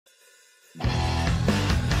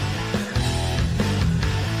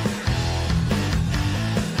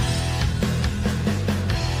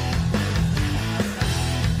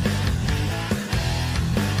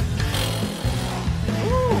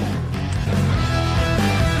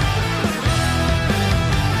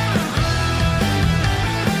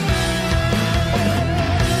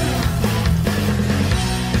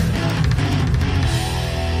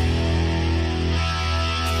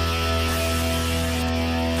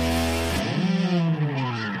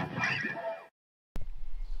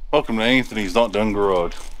Welcome to Anthony's Not Done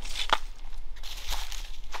Garage.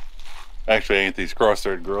 Actually, Anthony's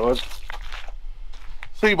Crossroad Garage.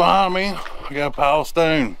 See behind me, I got a pile of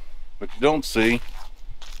stone. But you don't see,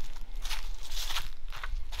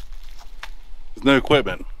 there's no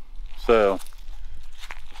equipment. So, I was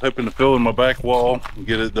hoping to fill in my back wall and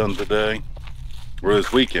get it done today. Or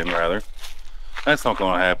this weekend, rather. That's not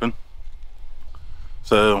going to happen.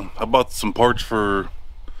 So, I bought some parts for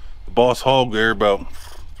the Boss Hog there about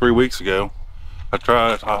 3 weeks ago. I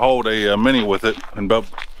hauled a Mini with it and about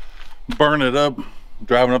burned it up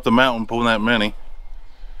driving up the mountain pulling that Mini.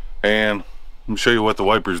 And let me show you what the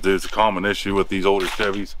wipers do. It's a common issue with these older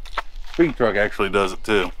Chevys. Speed Truck actually does it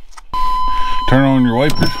too. Turn on your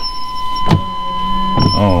wipers.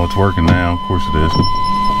 Oh, it's working now. Of course it is.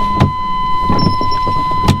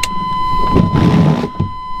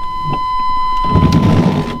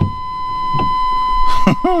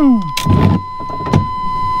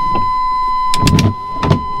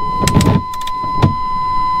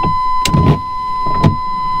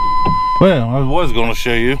 Well, I was going to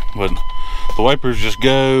show you, but the wipers just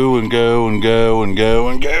go and go and go and go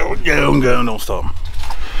and go and go and go and don't stop.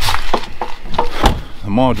 The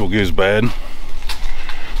module goes bad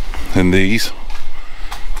in these.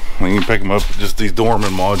 You can pick them up with just these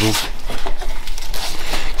Dorman modules.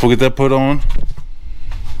 So we'll get that put on.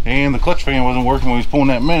 And the clutch fan wasn't working when he was pulling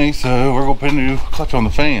that Mini, so we're going to put a new clutch on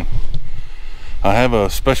the fan. I have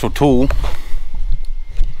a special tool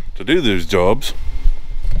to do those jobs.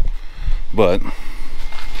 But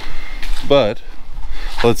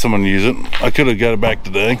let someone use it. I could have got it back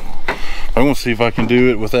today. I'm gonna see if I can do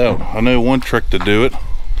it without. I know one trick to do it,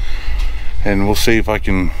 and we'll see if I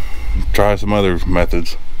can try some other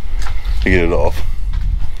methods to get it off.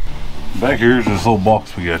 Back here's this little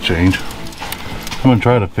box we gotta change. I'm gonna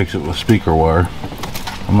try to fix it with speaker wire.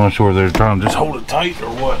 I'm not sure if they're trying to just hold it tight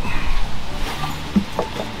or what.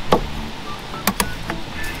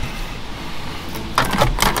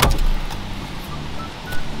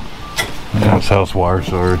 Yeah, it's house wire,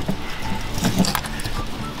 sorry.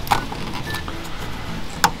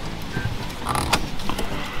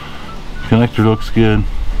 Connector looks good.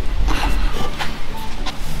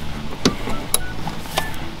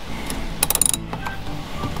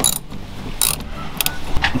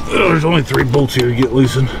 Oh, there's only 3 bolts here to get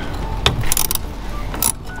loosened.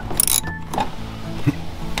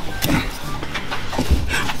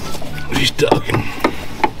 She's stuck.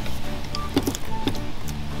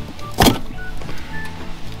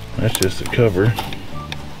 That's just a cover.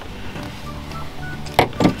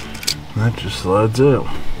 That just slides out.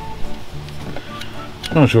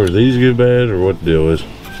 I'm not sure if these get bad or what the deal is.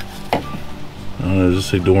 I don't know, does this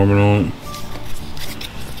say Dorman on it?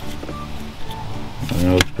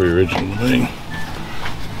 That looks pretty original to me.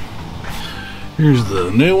 Here's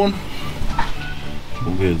the new one.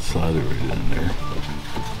 We'll go ahead and slide it right in there.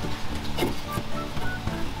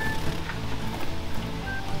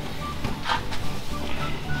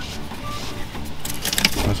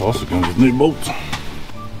 This also comes with new bolts.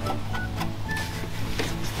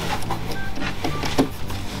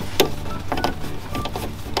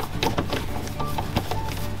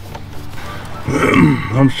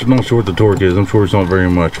 I'm not sure what the torque is. I'm sure it's not very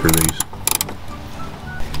much for these.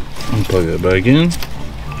 I'll plug that back in.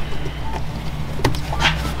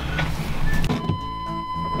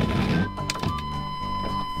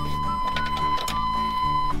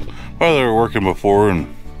 Well, they were working before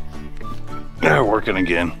and they're working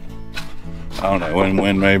again. I don't know,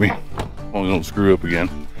 when maybe. Well, we don't screw up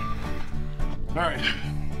again. Alright.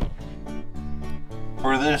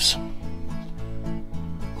 For this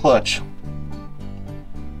clutch,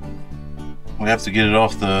 we have to get it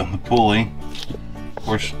off the pulley. Of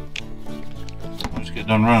course, I just get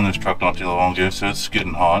done running this truck not too long ago, so it's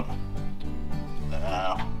getting hot.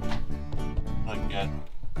 Now, I got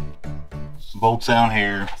bolts down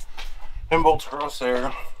here, and bolts across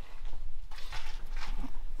there,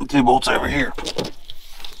 and 2 bolts over here.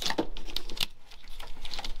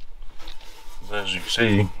 As you can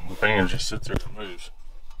see, the fan just sits there and moves.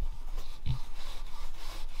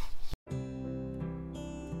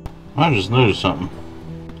 I just noticed something.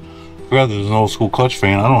 Forgot there's an old school clutch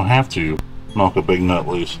fan. I don't have to knock a big nut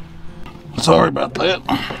loose. Sorry about that.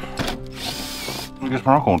 I guess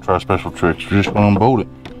we're not going to try special tricks. We're just going to unbolt it.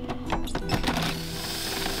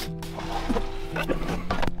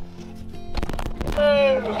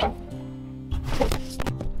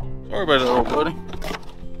 Sorry about that, little buddy.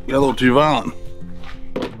 Got a little too violent.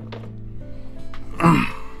 Can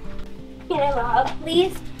I have a hug,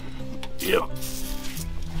 please? Yep.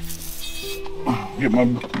 Get my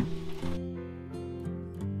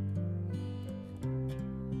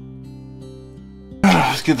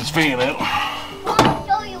Let's get this fan out. I'll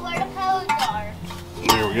show you where the hose are.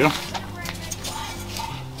 There we go.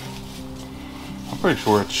 I'm pretty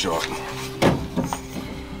sure it's shot.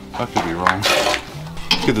 I could be wrong.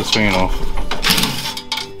 Let's get this fan off.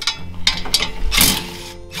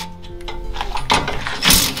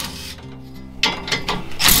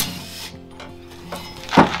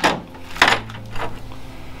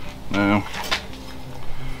 Now,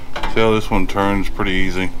 see how this one turns pretty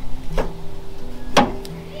easy.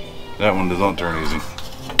 That one does not turn easy.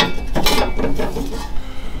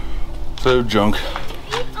 So junk.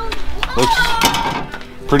 Looks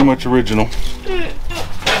pretty much original.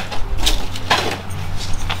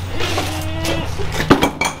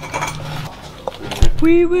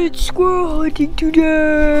 We went squirrel hunting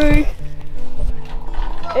today.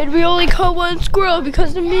 And we only caught one squirrel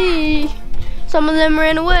because of me. Some of them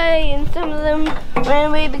ran away and some of them ran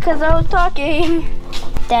away because I was talking.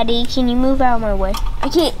 Daddy, can you move out of my way? I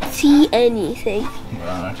can't see anything.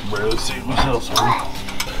 I can barely see myself. So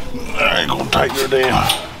I ain't gonna tighten her down.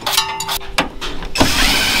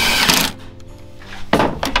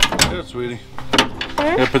 Yeah, sweetie.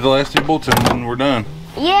 Huh? Yeah, put the last 2 bolts in and we're done.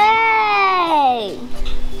 Yay!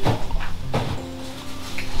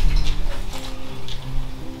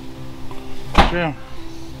 Yeah.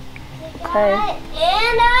 Okay.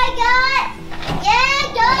 And I got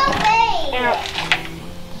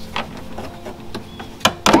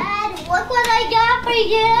Dad, look what I got for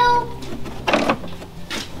you.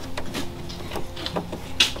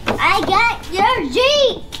 I got your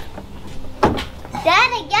Jeep. Dad,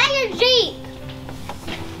 I got your Jeep.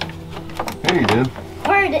 Yeah, you did.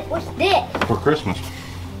 What's this? For Christmas.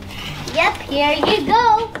 Yep, here you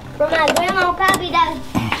go. From my grandma and pappy that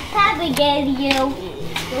Pappy gave you.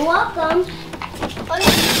 You're welcome. What is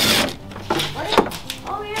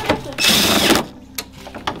oh, here, listen.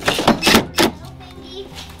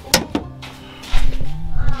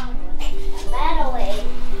 That away.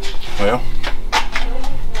 Well,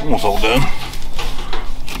 almost all done.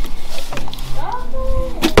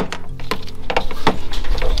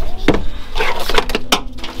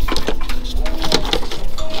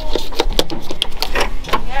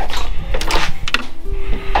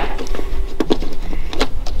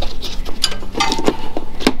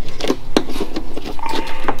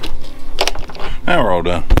 Now we're all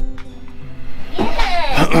done.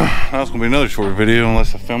 Yeah. That's gonna be another short video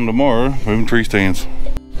unless I film tomorrow moving tree stands. Say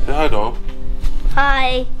hi, dog.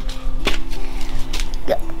 Hi.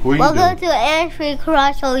 What are you Welcome doing? to Ashley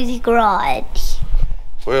Crosso's garage.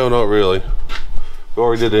 Well, not really. We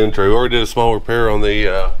already did the intro. We already did a small repair on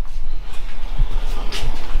the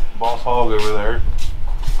Boss Hog over there.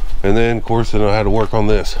 And then, of course, then I had to work on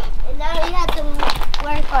this. And now you have to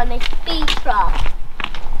work on a speed truck.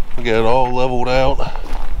 We got it all leveled out.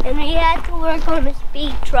 And we had to work on a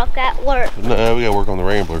speed truck at work. No, we got to work on the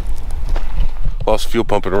Rambler. Lost fuel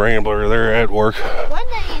pump in the Rambler there at work. One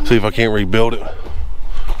day, See if I can't rebuild it.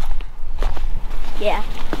 yeah.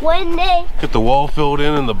 One day, Get the wall filled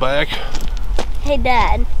in the back. hey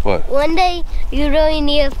Dad. What? One day you really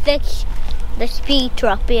need to fix the speed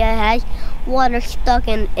truck because it has water stuck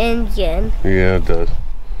in the engine. Yeah, it does.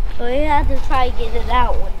 So you have to try to get it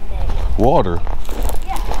out one day. Water?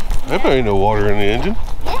 Yeah. There ain't no water in the engine.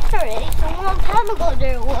 Yes, there is. A long time ago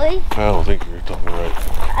there was. I don't think you're talking right.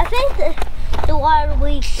 I think the water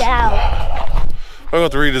leaked out. I'm going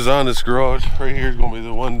to redesign this garage. Right here is going to be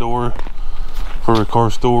the one door for the car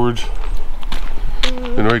storage.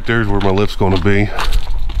 And right there is where my lift's going to be.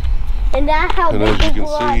 And that's how And big as the you can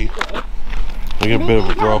garage see, is. we got a bit of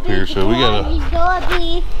a drop here, so we got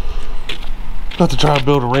to try to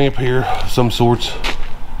build a ramp here of some sorts.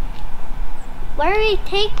 Where are we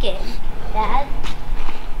taking, Dad?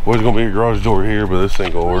 Well, there's going to be a garage door here, but this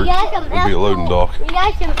ain't going to work. It'll be a loading dock. We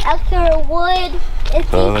got some extra wood. I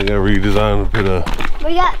think I redesigned and put a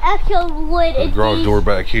We got extra wood. garage door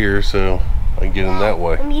back here so I can get in that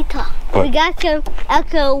way. Let me talk. What? We got some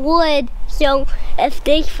extra wood, so if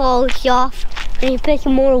this falls off, we can put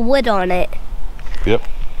some more wood on it. Yep.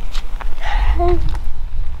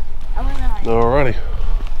 Alrighty.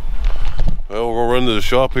 Well, we're gonna run to the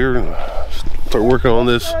shop here and start working on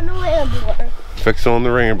this, On the Rambler. fixing on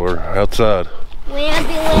the Rambler outside.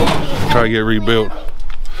 Lamby. Try to get rebuilt.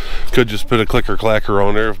 Could just put a clicker clacker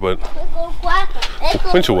on there, but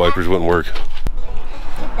windshield wipers wouldn't work.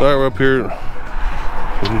 Alright, we're up here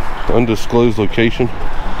at an undisclosed location.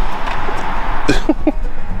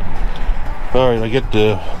 Alright, I get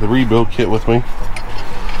the rebuild kit with me.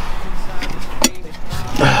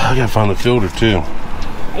 I gotta find the filter too.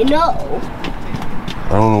 I know. I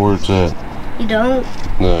don't know where it's at. You don't?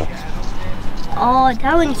 No. Oh,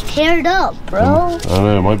 that one's teared up, bro. I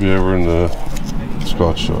know, it might be over in the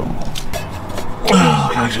Scotch shop.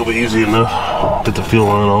 Okay, it's gonna be easy enough. Get the fuel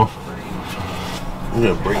line off. I'm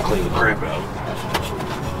gonna brake clean the crap out.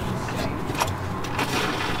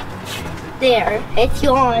 There, it's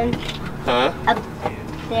on. Huh? Up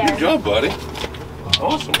there. Good job, buddy.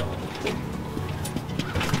 Awesome.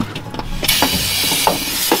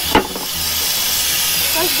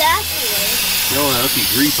 What's that for? No, that'll be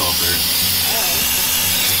grease off there.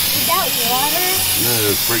 Is that water? No,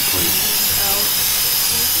 it's brake clean.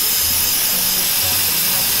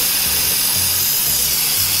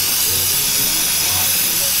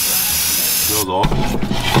 Smells awesome.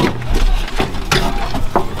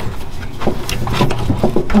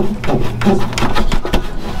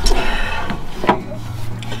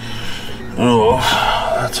 Oh,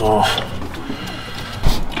 that's off.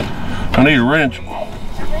 I need a wrench. Okay.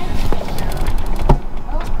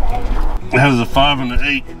 It has a 5 and an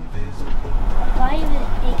 8. 5 and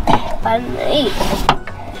 8. 5 and 8.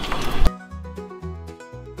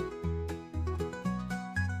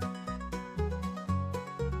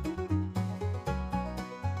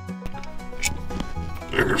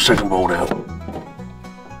 There's the second bolt out.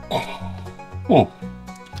 Oh.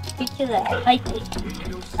 Get to that pipe.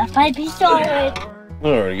 That pipe is solid.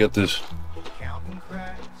 Alright, got this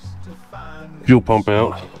fuel pump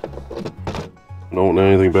out. Don't know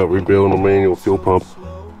anything about rebuilding a manual fuel pump.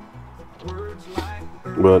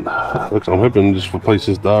 But looks, I'm hoping to just replace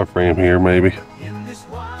this diaphragm here maybe.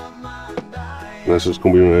 That's just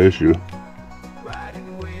gonna be my issue.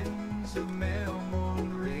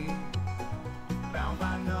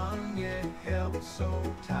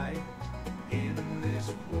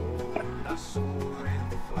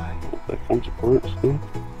 That comes apart still.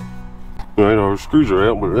 Alright, our screws are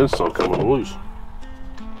out, but that's not coming loose.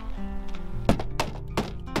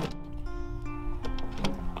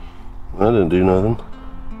 That didn't do nothing.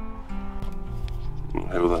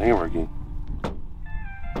 Hit with a hammer again.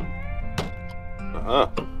 Uh-huh.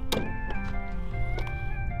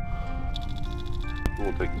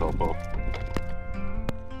 We'll take the top off.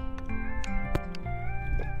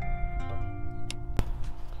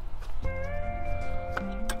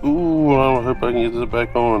 Ooh, I hope I can get this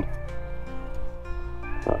back on.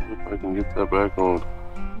 I hope I can get that back on.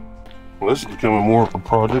 Well, this is becoming more of a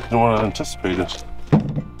project than what I anticipated.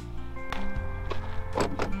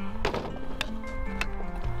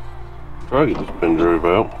 Try to get this pin drove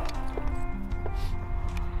out.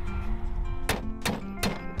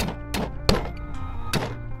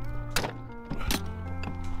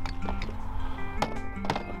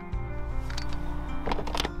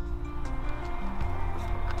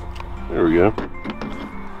 There we go.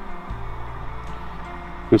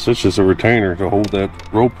 Guess that's just a retainer to hold that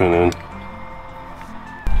roll pin in.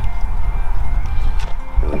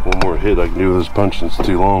 I think one more hit I can do with this punch, it's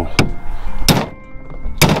too long.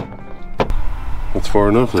 That's far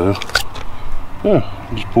enough though. Yeah,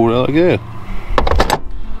 just pull it out like that.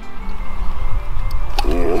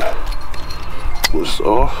 And pull this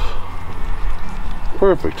off.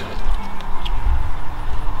 Perfect.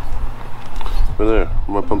 Right there,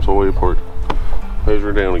 my pump's all the way apart. Hose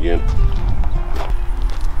her down again.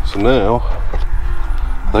 So now,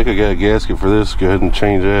 I think I got a gasket for this. Go ahead and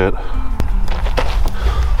change that.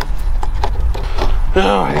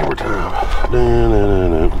 Oh, hammer time. Dun.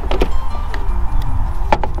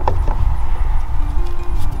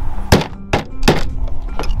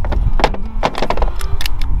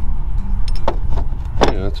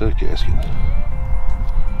 Yeah, that's that gasket.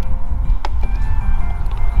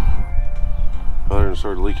 It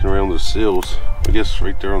started leaking around the seals. I guess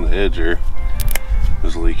right there on the edge there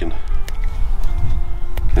was leaking.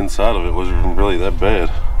 Inside of it wasn't really that bad.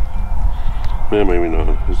 Yeah, maybe not.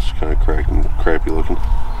 It's just kind of cracked and crappy looking.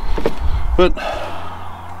 But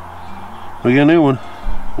we got a new one.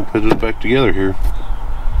 We'll put it back together here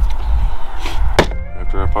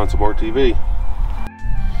after I find some RTV.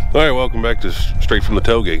 All right, welcome back to Straight from the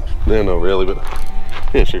Tailgate. No, not really, but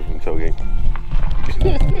yeah, straight from the tailgate.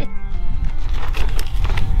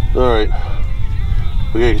 All right,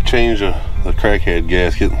 we gotta change the crackhead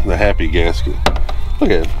gasket, the happy gasket. Look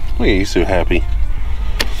at you, he's so happy.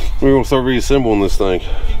 We're gonna start reassembling this thing.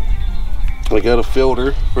 I got a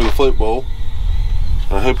filter for the flip bowl.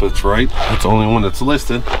 I hope it's right. That's the only one that's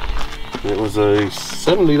listed. It was a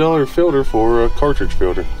 $70 filter for a cartridge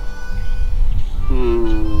filter.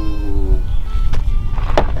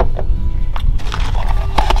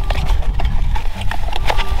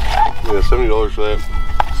 Yeah, $70 for that.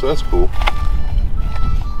 So that's cool.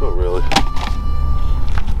 Not really.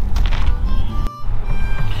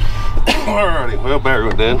 Alrighty, well, battery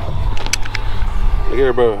went dead. I got her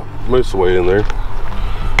about most of the way in there.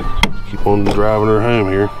 Keep on driving her home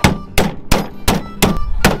here.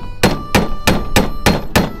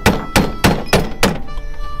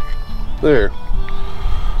 There.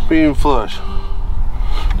 Being flush.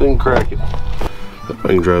 Didn't crack it. I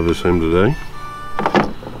can drive this home today.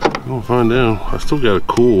 We'll find out. I still got a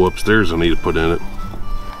cool upstairs I need to put in it.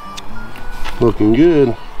 Looking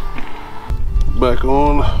good. Back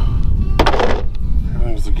on.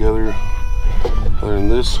 Everything's together. Other than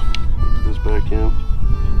this, put this back in.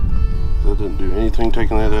 That didn't do anything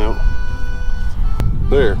taking that out.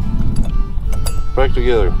 There. Back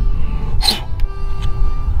together.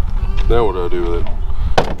 Now what do I do with it?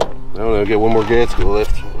 I don't know, I got one more gasket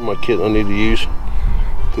left in my kit I need to use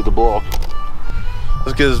to the block.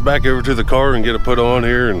 Let's get this back over to the car and get it put on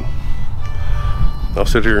here, and I'll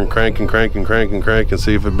sit here and crank and crank and crank and crank and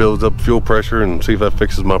see if it builds up fuel pressure and see if that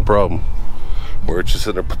fixes my problem. Where it's just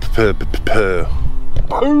sitting there.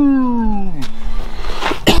 Boom!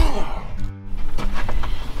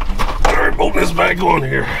 Alright, bolting this back on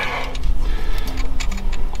here.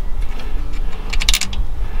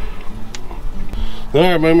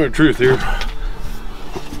 Alright, moment of truth here.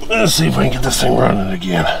 Let's see if I can get this thing running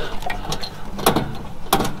again.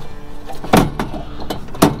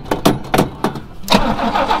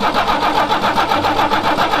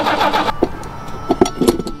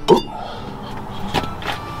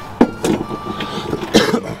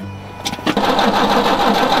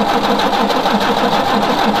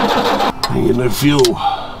 Ain't get no fuel.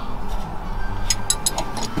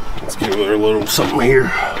 Let's give her a little something here.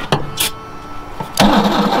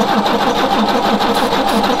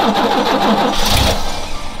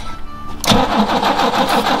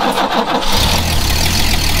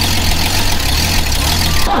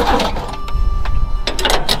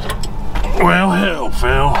 Well, hell,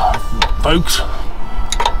 folks.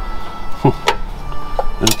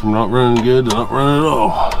 Went from not running good to not running at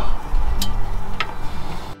all.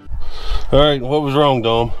 Alright, what was wrong,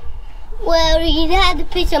 Dom? Well, you had to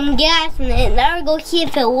put some gas in it. Now we're gonna see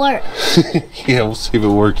if it works. Yeah, we'll see if it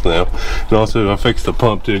works now. And also, I fixed the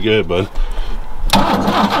pump too good, bud.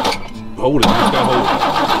 Hold it, just gotta hold it.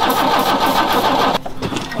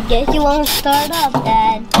 I guess you won't start up,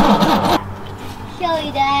 Dad. Show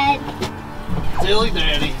you, Dad. Silly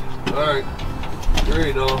daddy. Alright. You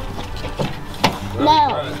ready, Dom?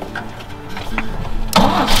 No.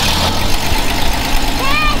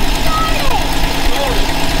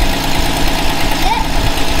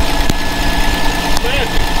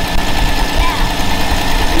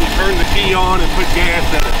 Turn the key on and put gas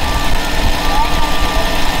in it.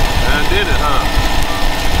 I did it, huh?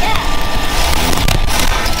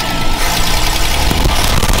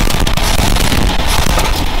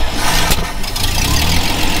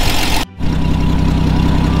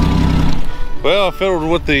 Well, I fiddled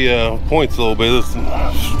with the points a little bit. This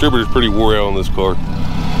distributor's pretty wore out on this car.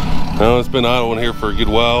 Now it's been idling here for a good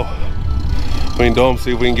while. Me and Dom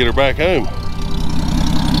see if we can get her back home.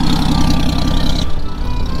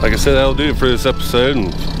 Like I said, that'll do it for this episode,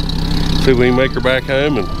 and see if we can make her back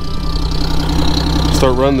home and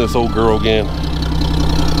start running this old girl again.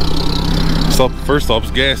 First stop's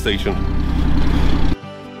a gas station.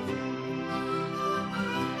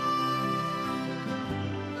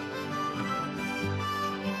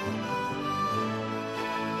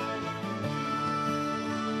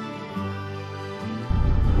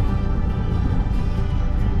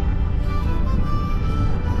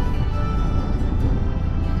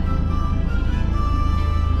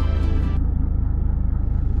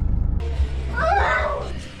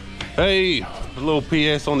 Hey, a little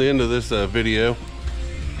PS on the end of this video.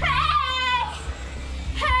 Hey!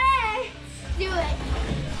 Hey! Do it.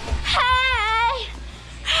 Hey!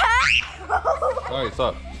 Hey! Alright,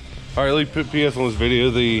 stop. Alright, let me put PS on this video.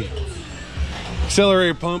 The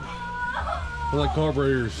accelerator pump and that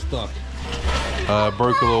carburetor is stuck.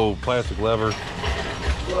 Broke a little plastic lever.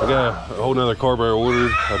 I got a whole nother carburetor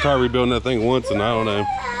ordered. I tried rebuilding that thing once and I don't know.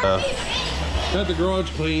 Got the garage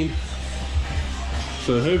cleaned.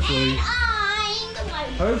 So hopefully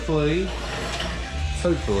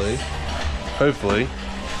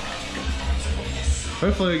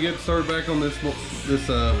I get started back on this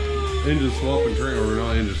engine swap and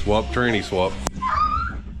tranny swap.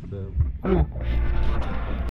 So,